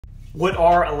What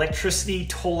are electricity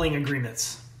tolling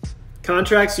agreements?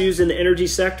 Contracts used in the energy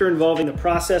sector involving the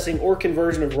processing or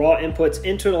conversion of raw inputs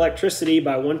into electricity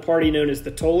by one party known as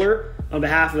the toller on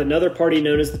behalf of another party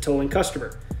known as the tolling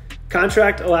customer.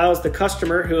 Contract allows the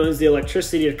customer who owns the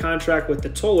electricity to contract with the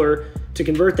toller to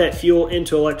convert that fuel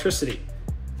into electricity.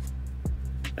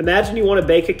 Imagine you want to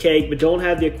bake a cake but don't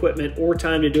have the equipment or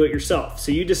time to do it yourself,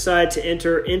 so you decide to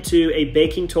enter into a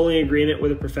baking tolling agreement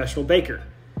with a professional baker.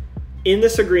 In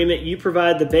this agreement, you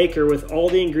provide the baker with all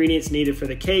the ingredients needed for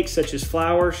the cake, such as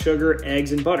flour, sugar,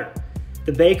 eggs, and butter.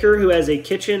 The baker, who has a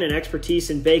kitchen and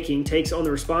expertise in baking, takes on the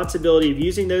responsibility of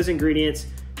using those ingredients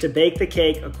to bake the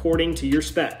cake according to your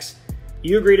specs.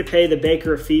 You agree to pay the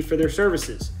baker a fee for their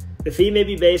services. The fee may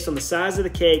be based on the size of the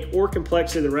cake or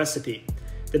complexity of the recipe.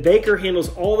 The baker handles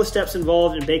all the steps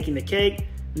involved in baking the cake,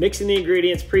 mixing the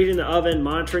ingredients, preheating the oven,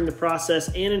 monitoring the process,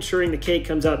 and ensuring the cake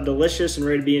comes out delicious and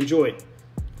ready to be enjoyed.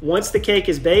 Once the cake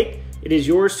is baked, it is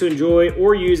yours to enjoy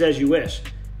or use as you wish.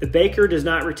 The baker does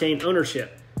not retain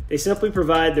ownership. They simply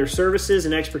provide their services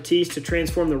and expertise to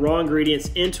transform the raw ingredients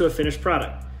into a finished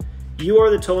product. You are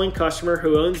the tolling customer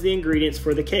who owns the ingredients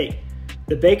for the cake.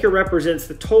 The baker represents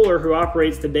the toller who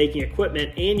operates the baking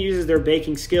equipment and uses their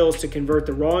baking skills to convert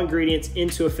the raw ingredients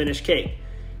into a finished cake.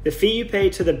 The fee you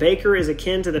pay to the baker is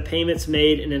akin to the payments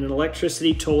made in an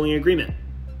electricity tolling agreement.